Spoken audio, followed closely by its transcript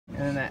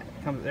then that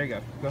comes, there you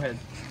go. Go ahead.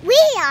 We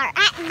are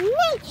at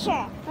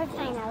nature. We're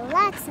finding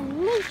lots of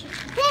nature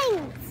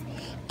things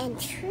and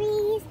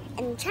trees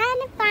and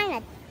trying to find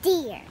a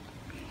deer.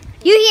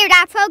 You hear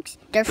that, folks?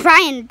 They're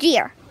frying a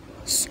deer.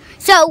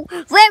 So,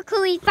 where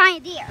could we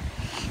find a deer?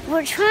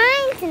 We're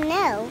trying to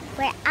know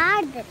where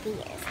are the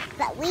deers,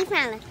 but we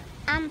found an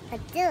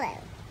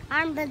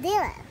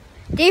armadillo.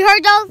 They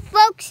heard those,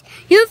 folks?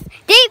 They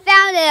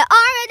found an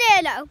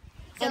armadillo.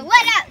 So And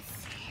what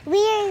else?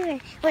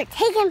 We're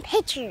taking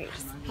pictures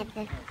of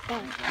the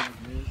thing,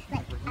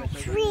 like a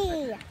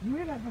tree.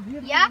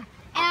 Yeah.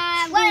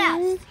 And what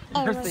else?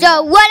 And,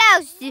 So what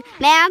else,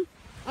 ma'am?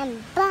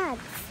 and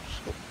bugs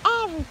and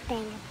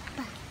everything.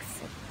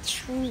 Bugs and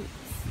trees.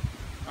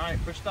 All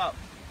right, push stop.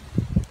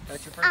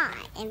 That's your first.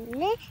 I am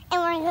Nick,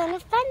 and we're gonna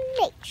find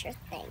nature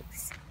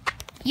things.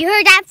 You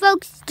heard that,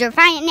 folks? They're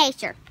finding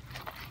nature.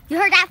 You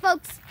heard that,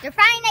 folks? They're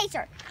finding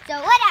nature. So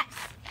what else?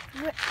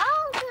 We're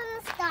all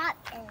gonna stop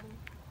and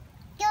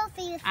go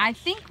see the I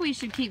think we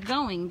should keep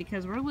going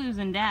because we're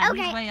losing Dad.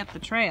 Okay. He's way up the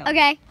trail.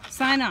 Okay.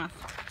 Sign off.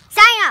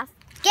 Sign off.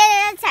 Get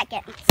it in a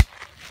second.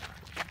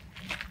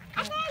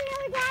 I didn't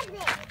know that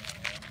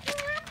big.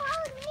 You wanna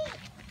follow me?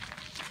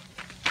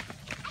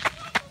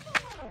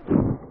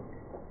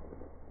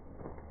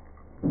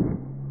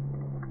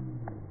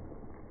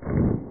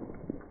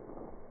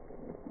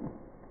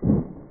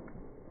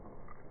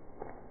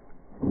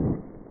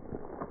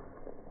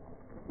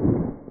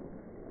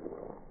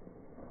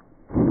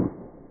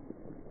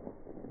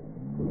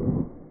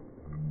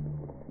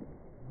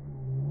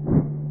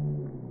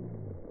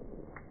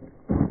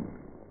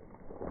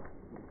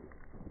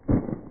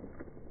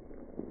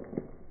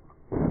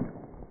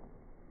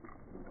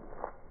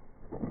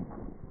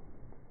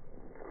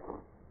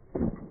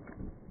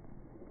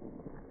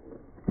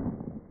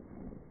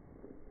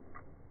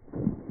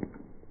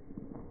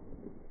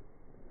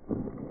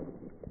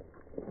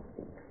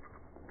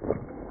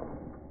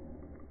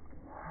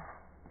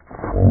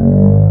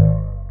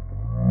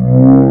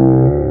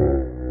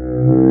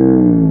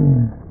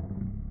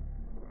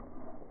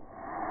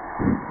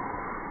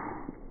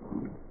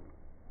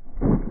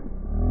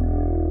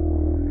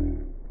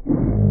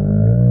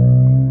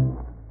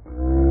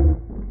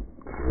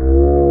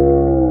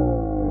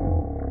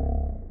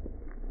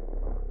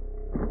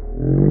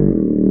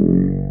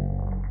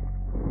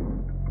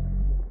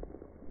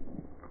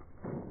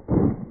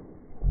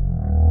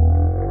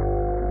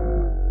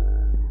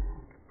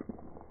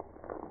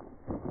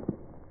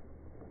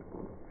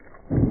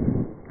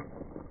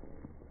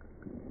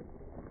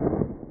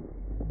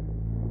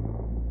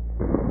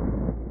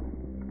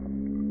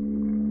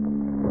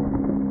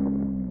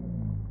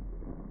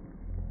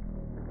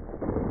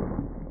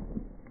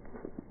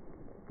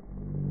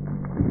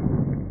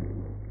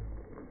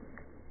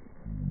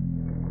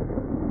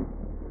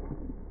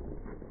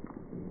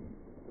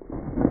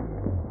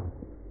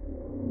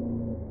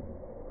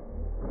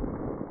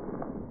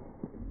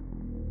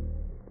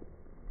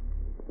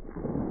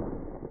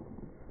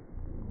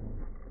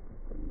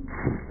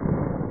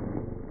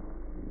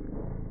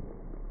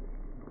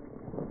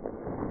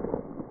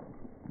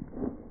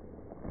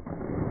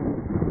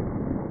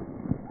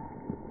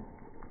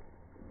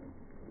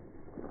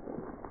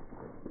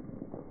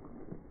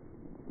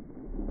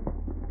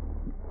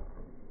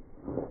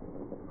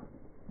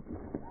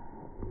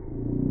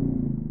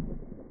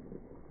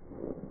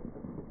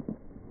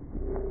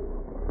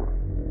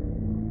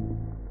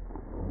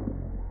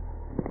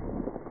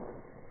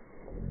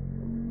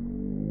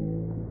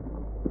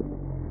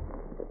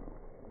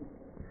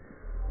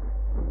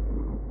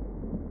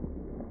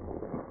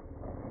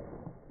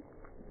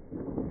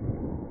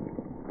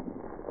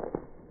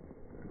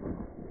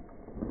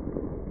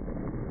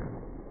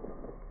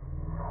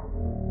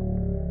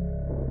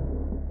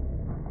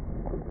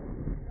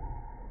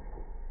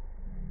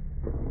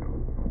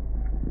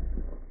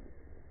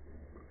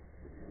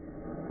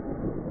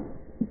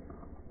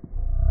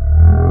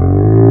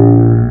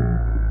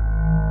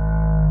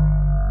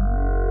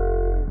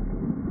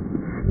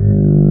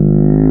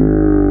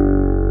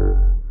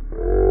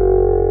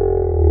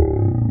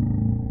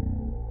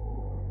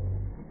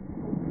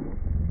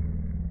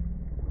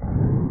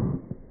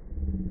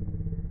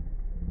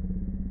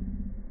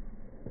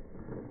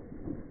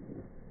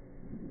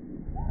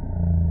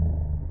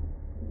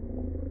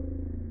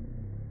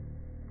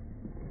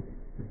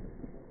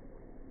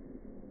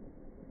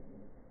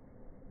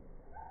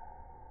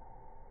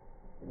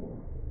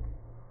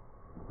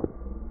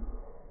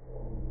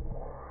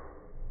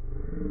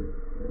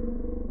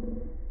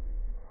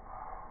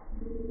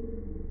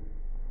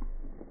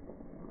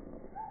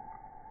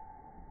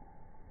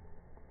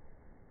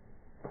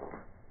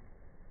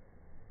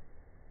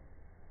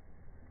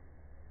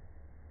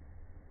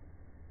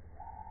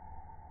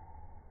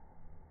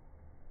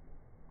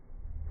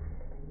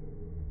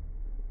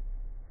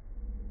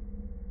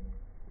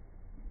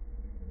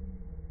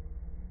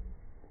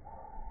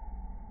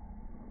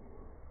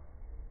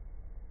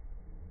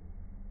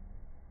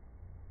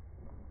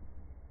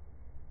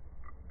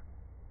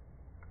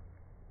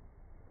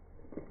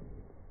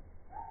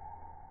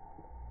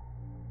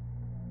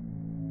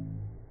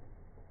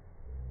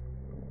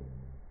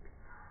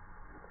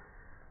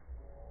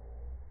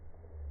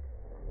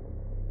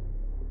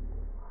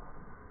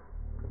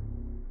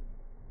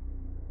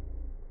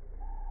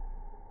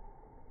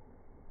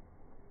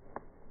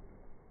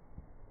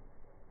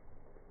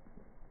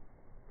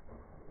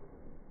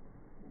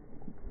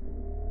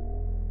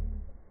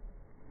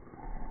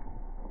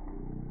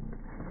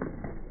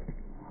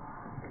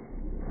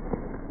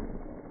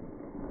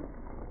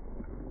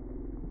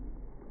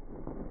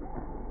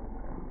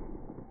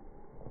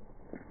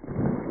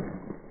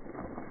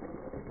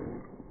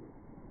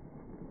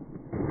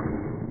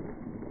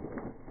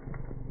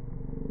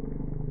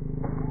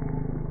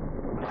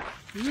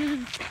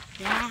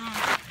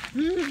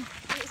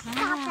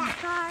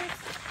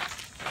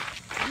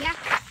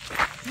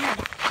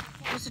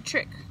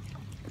 trick.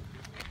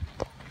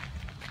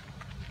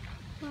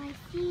 Oh, I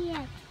see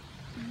it.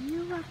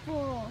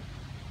 Beautiful.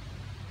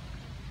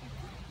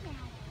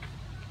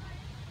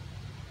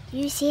 Do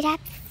you see that,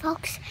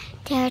 folks?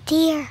 There are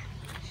deer.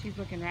 She's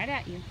looking right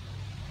at you.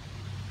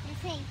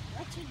 Listen,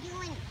 what you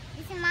doing?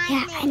 This is my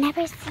Yeah, place. I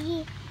never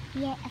see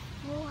yet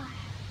before.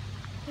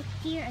 This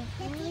deer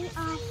is really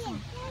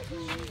awesome.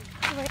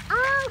 We're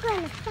all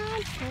going to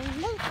find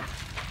some nature.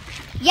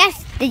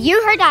 Yes, did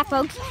you heard that,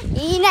 folks?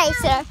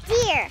 Nature.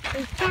 Deer.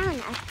 We found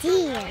a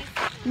deer.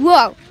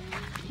 Whoa.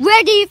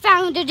 Where did you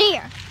find the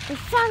deer? We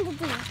found a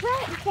deer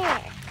right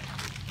there.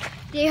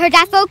 Did you heard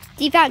that, folks?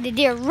 You found the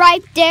deer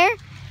right there.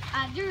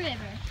 At the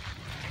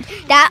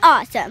river. That's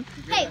awesome.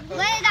 Hey, lay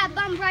that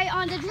bump right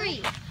on the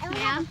tree. And we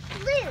Yeah. have a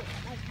flute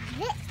like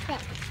this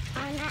thing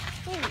on that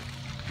tree.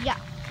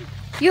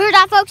 You heard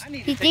that, folks?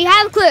 You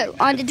have a clue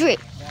on the tree.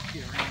 And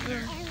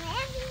every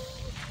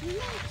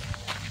nature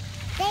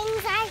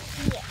things are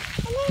here.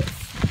 And it's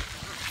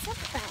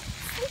lots of bugs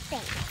and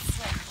things.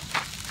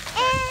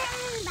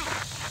 And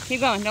bugs. Keep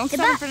going. Don't The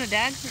stop in buck. front of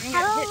Dad. You're going to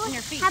How get hit about, in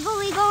your feet. how about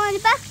we go on the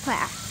bus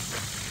class?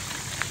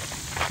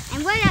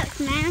 And what else,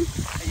 man?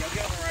 Hey, y'all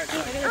get on the right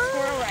Look side. at the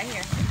squirrel right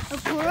here. A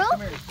squirrel?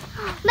 Come here.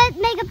 Let's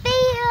make a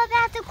video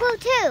about the clue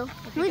too.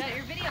 If you got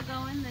your video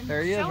going, then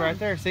There he is, show right him.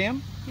 there. See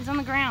him? He's on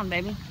the ground,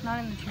 baby. Not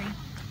in the tree.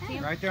 See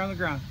him? Right there on the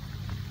ground.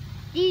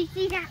 Do you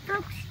see that,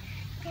 folks?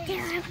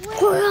 There's a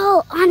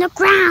squirrel on the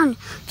ground.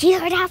 Do you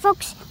hear that,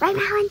 folks? Right,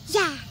 Malin?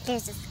 Yeah,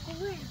 there's a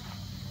squirrel.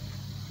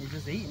 He's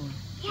just eating.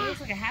 He looks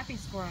like a happy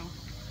squirrel.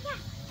 Yeah,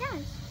 it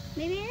does.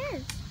 Maybe it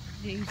is.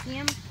 Do you see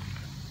him?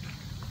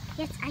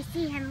 Yes, I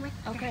see him with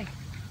Okay.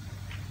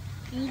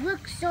 And he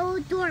looks so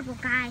adorable,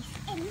 guys.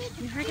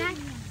 You heard that?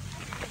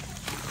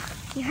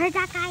 You heard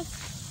that, guys?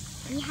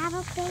 We have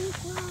a baby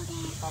squirrel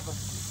there. Papa.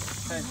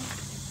 Hey.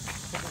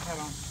 Put his head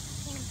on.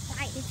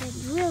 This is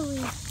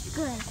really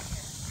good.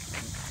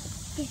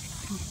 This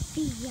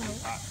video.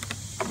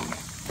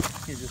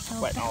 He's just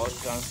sweating all over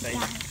his own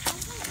face.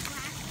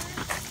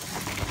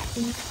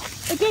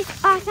 Is this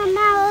awesome,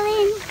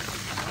 Madeline?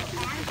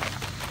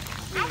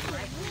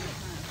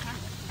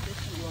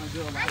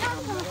 I'm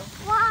going to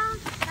walk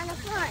on the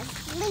floor and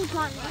sleep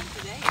on it.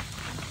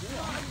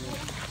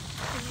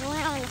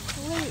 We're on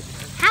sleep.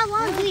 How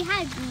long do we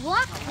have to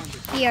walk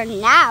here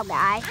now,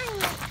 guys?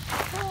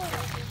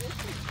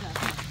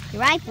 You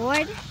right,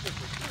 bored?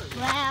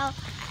 Well,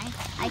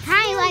 I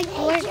kind of like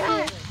bored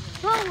too.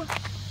 Whoa,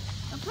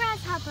 a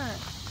grasshopper.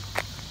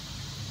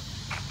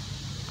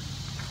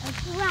 A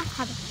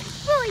grasshopper.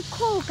 Really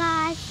cool,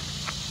 guys.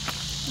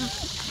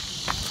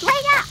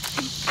 Right up.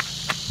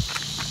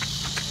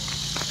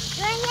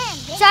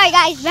 Sorry,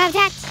 guys, about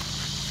that.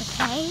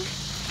 Okay.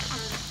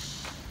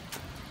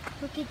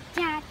 Look at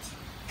that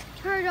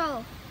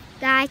turtle.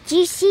 Guys, do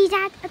you see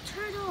that? A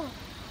turtle.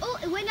 Oh,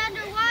 it went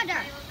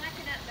underwater.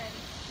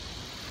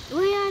 It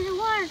went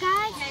underwater,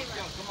 guys. Hey,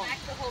 back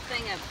the whole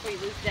thing up before you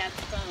lose Dad's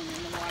phone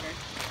in the water.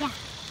 Yeah.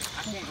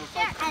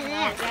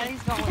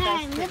 Daddy's going with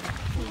I'm us. with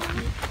you.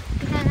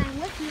 Because I'm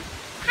with you.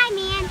 Hi,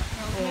 man.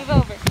 Move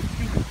over.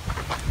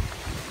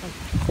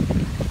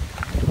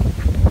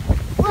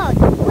 Whoa,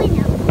 the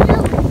window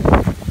blew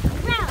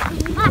around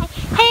my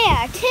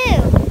hair, too.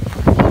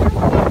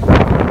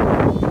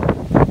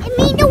 It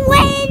means the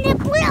wind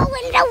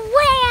blowing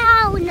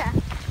around.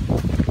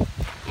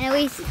 And at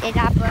least it's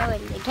not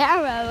blowing the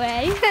camera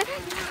away.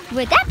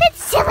 Would that be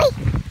silly?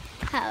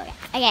 Oh,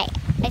 okay.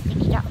 I think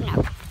you don't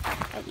know.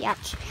 Oh,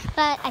 yuck.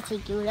 But I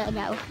think you don't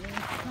know.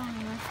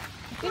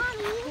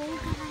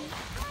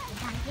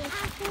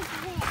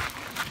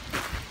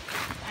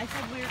 I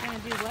said we were going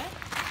to do what?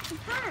 The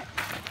park.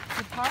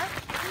 The park?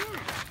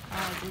 Oh, I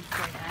did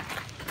say that.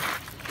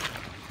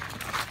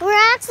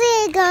 We're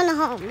actually going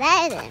home.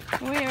 That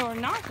isn't. We were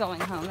not going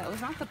home. That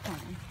was not the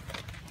plan.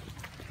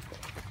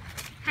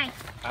 Hi.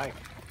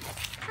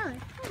 Oh,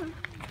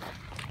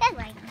 that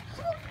way.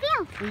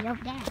 Feel free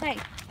over there. Hey,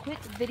 quit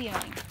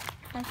videoing.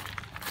 Okay.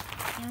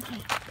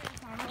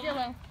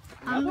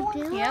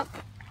 Armadillo. Yep.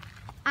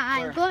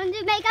 I'm Where? going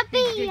to make a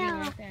Big diggy video.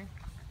 right there.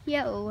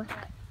 Yo.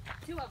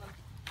 2 of them.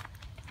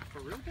 For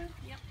real?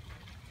 Yep.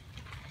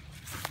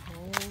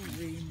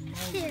 Holy moly,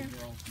 Two.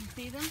 girl. You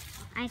see them?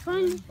 I'm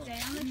going to... Stay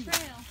on the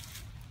trail.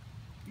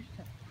 You just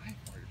have an eye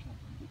for it or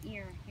something.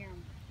 Hear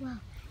them.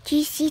 Do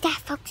you see that,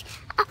 folks?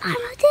 A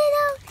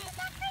armadillo.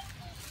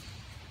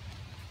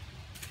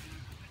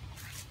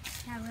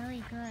 They're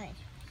really good,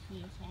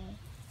 you say.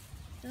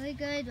 Really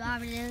good,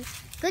 armadillos.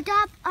 Good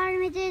job,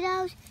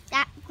 armadillos.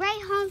 That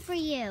great home for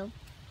you.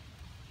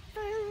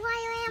 But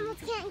wild animals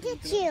can't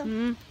get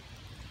you.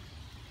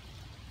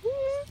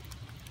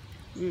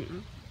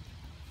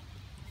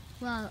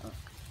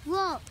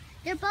 Whoa,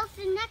 they're both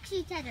next to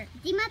each other.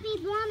 They might be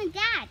mom and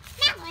dad.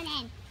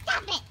 Madeline,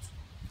 stop it.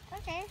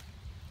 Okay.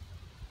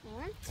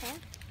 One, two.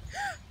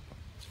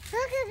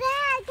 Look at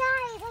that,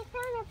 guys. I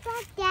found a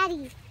bug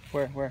daddy.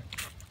 Where?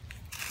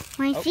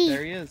 I Oh, see.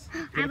 there he is.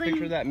 Get a I'm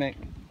picture of that, Mick.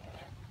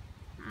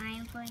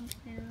 I'm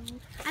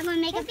going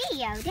to make a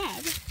video,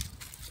 Dad.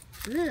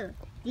 Ooh.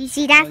 Do you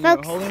see that, You wanna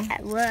folks? hold him?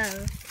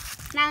 Whoa.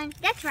 Mountain,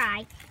 that's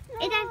right.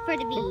 It's not for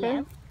the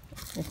video.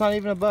 It's not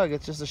even a bug.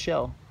 It's just a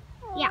shell.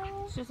 Yeah.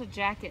 It's just a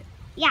jacket.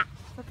 Yeah.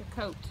 It's like a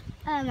coat.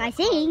 I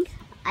think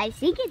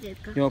it is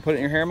good. You want to put it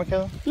in your hair,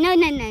 Michaela? No,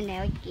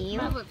 thank you. It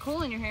might look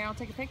cool in your hair. I'll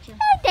take a picture.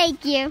 Oh,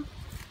 thank you.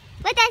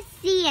 Let us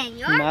see in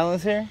yours.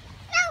 Milo's hair?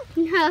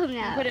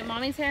 No. Put it in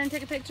Mommy's hair and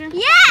take a picture.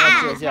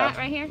 Yeah. Let's, yeah.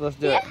 Right here? Let's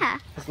do it. Yeah.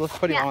 Let's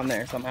put it Yeah. on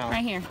there somehow.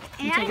 Right here.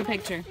 You And take I a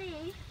picture.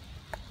 see.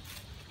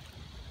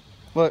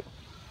 Look.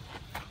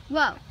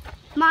 Whoa,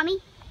 Mommy,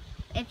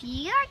 if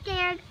you're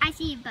scared, I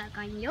see a bug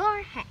on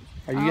your head.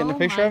 Are you getting a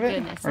picture of it?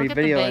 Goodness. Or are you Look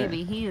at the videoing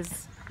baby. it? He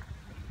is.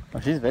 Oh,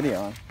 she's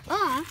videoing.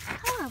 Oh,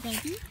 hello,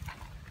 baby.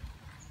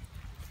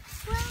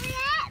 Where we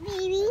at,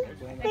 baby?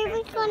 Where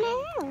we gonna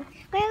go?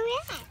 Where we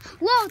at?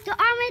 Whoa, the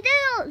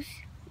armadillos.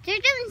 They're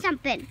doing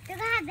something. Do they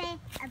have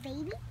a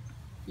baby?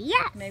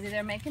 Yes. Maybe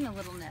they're making a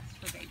little nest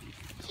for babies.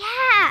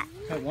 Yeah.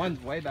 That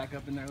one's way back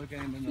up in there. Look at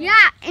him. Yeah,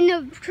 in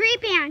the tree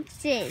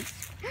branches.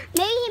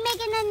 Maybe he's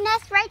making a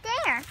nest right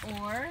there.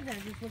 Or they're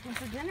just looking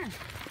for dinner.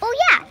 Oh,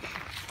 yeah.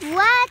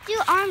 What do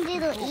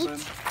armadillos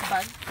eat?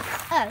 Bugs.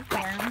 Oh,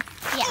 right.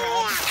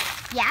 Yeah.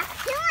 Yeah.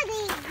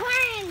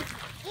 Worms.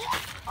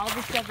 All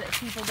the stuff that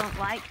people don't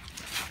like.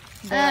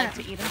 They Uh. like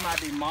to eat them. That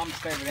might be Mom's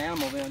favorite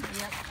animal then.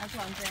 Yep, that's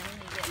what I'm saying. We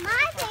need to get My in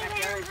the favorite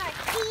backyard. ones are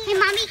Hey,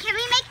 Mommy, can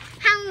we make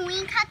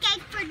Halloween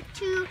cupcakes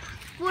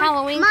for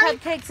Halloween Mommy,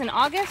 cupcakes in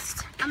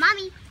August?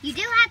 Mommy, you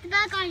do have the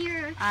bug on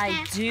your I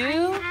head.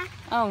 do?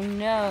 Oh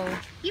no.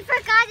 You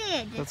forgot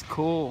it. That's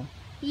cool.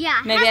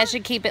 Yeah. Maybe I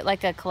should keep it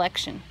like a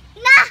collection.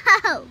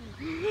 No!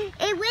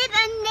 It lives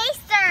in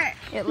nature.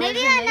 It lives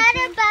Maybe in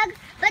another nature? bug,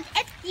 but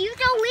if you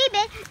don't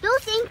leave it, they'll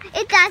think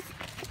it does.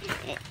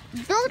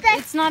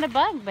 It's not a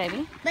bug,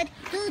 baby. But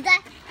do the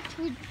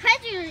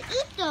predators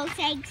eat those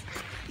eggs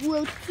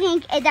will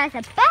think it does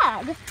a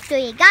bug, so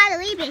you gotta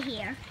leave it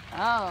here.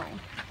 Oh.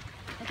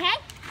 Okay?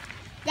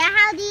 That's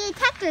how they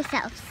protect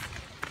themselves.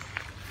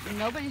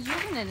 Nobody's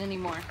using it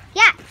anymore.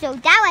 Yeah, so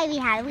that way we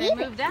had to They leave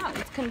it. moved out.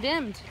 It's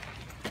condemned.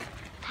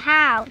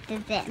 How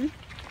did them?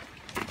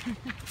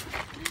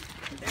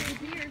 There's a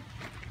deer.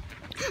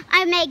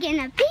 I'm making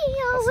a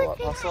video with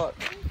it. I saw it.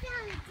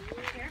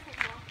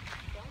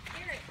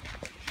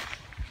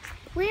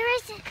 Where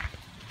is it?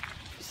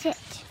 Sit.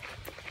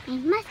 I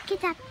must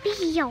get a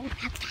video of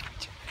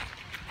that.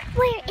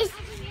 Where is it?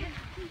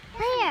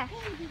 Where?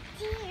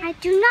 I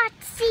do not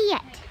see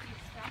it.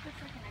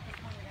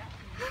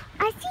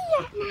 I see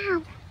it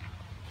now.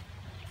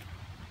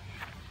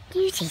 Do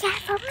you see that,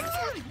 folks?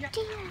 Oh,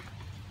 dear.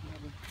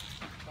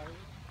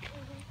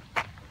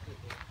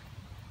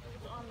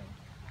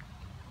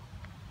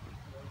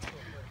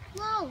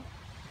 Whoa.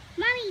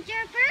 Mommy,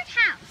 there's a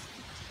birdhouse.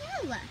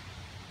 Too.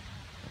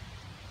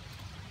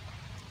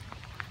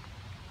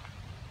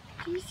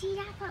 Do you see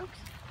that, folks?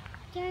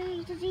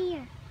 There's a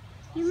deer.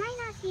 You might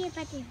not see it,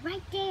 but it's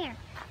right there.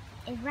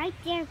 It's right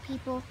there,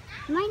 people.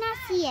 You might not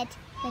see it,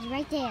 but it's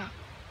right there.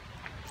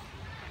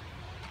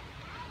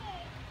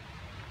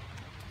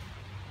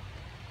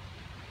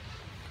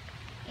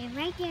 It's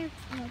right there,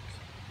 folks.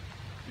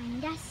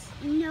 And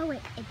just know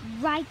it. It's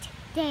right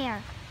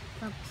there,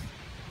 folks.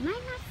 You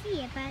might not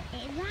see it, but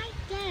it's right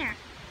there.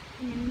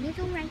 In the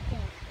middle right there.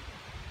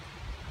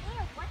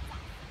 Ew, what's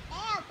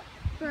that?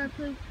 Bird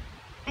poop.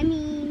 I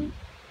mean,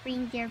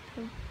 reindeer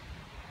poop.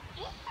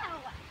 Ew.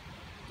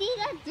 See,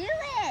 let's do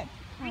it.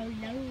 Hello. Wait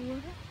a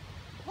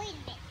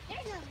minute.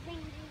 There's no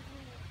reindeers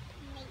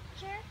in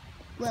nature.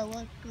 Well,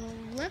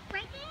 look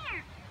right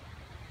there.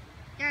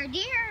 There's a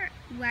deer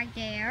right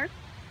there.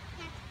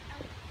 That's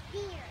a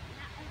deer,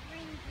 not a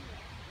reindeer.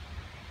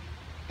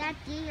 That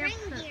deer.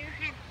 Reindeer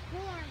have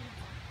horns.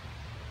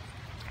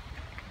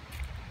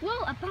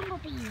 Whoa, a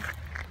bumblebee.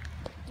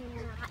 Do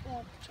not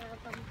live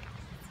children.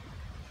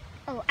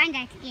 Oh, I'm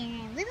just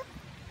getting a little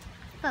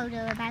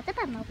photo about the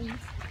bumblebees.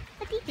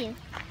 What do you do?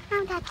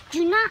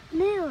 Do not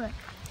move.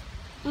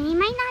 And he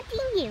might not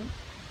see you.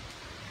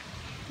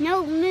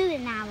 No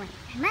moving that one.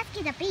 I must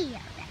get a video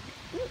of that.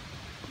 Ooh,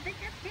 look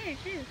up there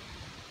too.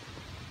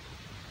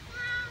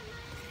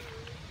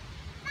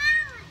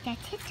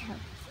 That's his toe.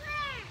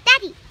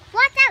 Daddy,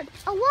 watch out!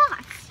 A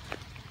wasp!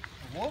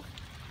 A wolf?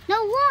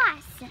 No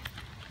wasp!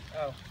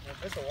 Oh,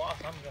 if it's a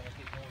wasp, I'm gonna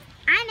keep going.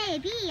 I made a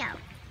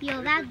video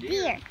about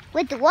deer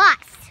with the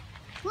wasp.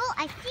 Well,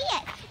 I see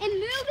it. It's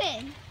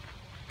moving.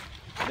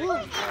 Ooh.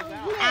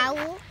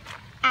 Owl.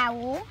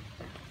 Owl.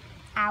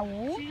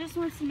 Owl. She just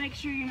wants to make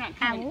sure you're not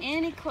coming Owl.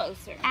 any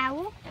closer.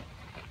 Owl.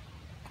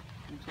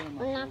 I'm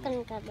not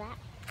gonna go back.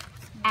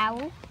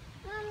 Owl.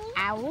 Mommy.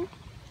 Owl.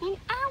 And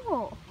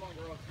owl. Come on,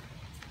 girl.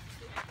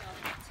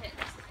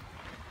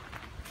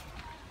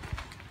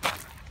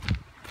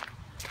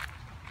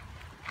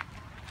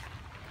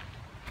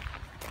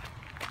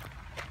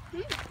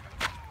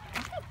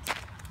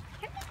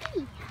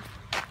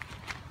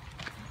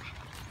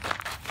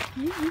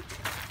 We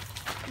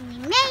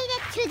made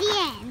it to the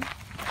end.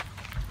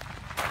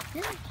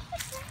 Look,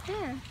 it's right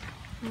there.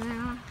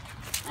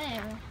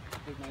 Whatever.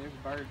 There's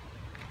a bird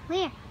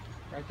Where?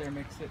 right there.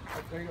 Makes it.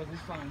 Oh, there he goes. He's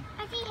flying.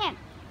 I see him.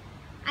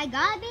 I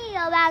got a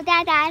video about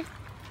that, Dad.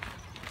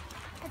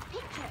 The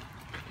picture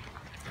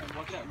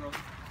Watch out, girl.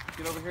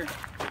 Get over here.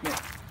 Come here.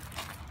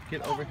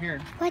 Get over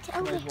here. What's over?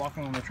 Somebody's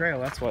walking on the trail,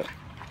 that's what.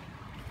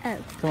 Oh.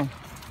 Come on.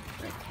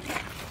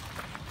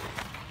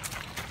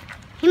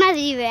 He might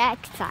be doing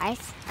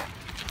exercise.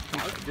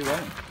 Do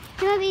that.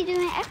 He might be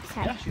doing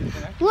exercise. Yeah, she was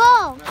gonna.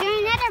 Whoa, there's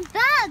another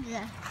bug.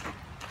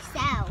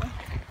 Cell.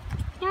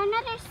 There's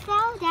another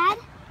cell, Dad.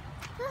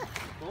 Look.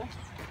 Cool.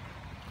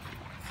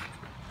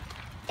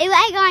 It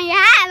might go on your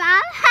hat,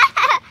 Mom.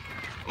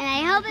 And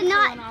I hope it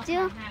not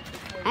do.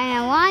 And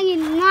I want you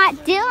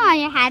not do on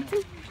your hat.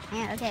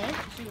 Yeah, okay.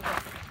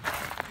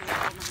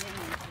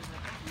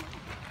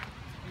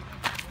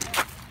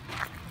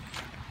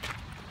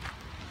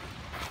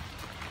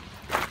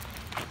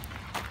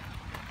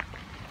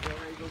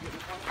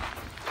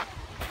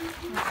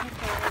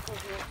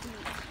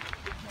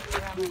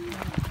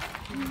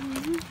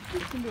 You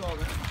can do all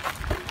that.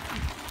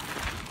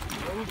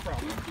 No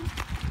problem.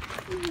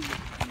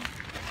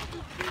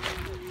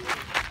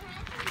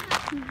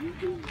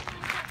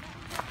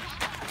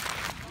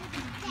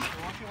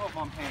 Watch your help,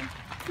 Mom, hand.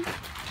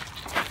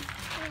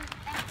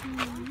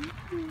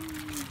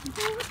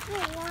 Who's the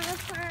water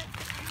park?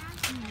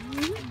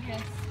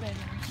 Yes,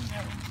 baby.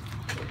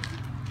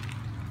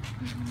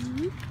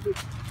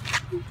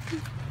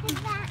 Is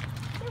that?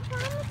 Your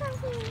mama told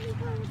me to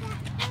go to that.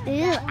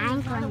 Ooh, I'm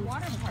Not a going.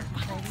 water park,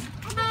 baby.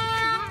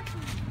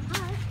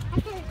 I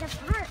think it's a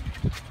park.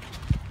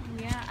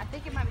 Yeah, I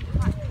think it might be the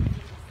park.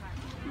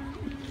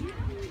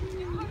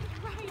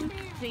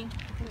 See? Yeah,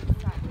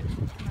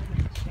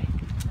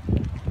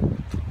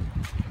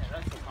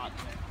 that's a hot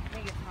thing. I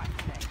think it's hot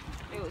today.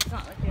 It was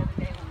not like the other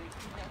day when we,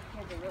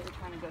 kids are really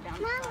trying to go down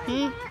the Mama,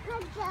 slide.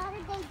 like the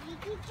other day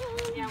Gigi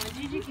came. Yeah, when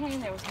Gigi came,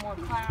 there was more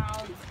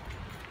clouds,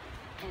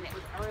 and it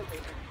was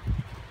earlier.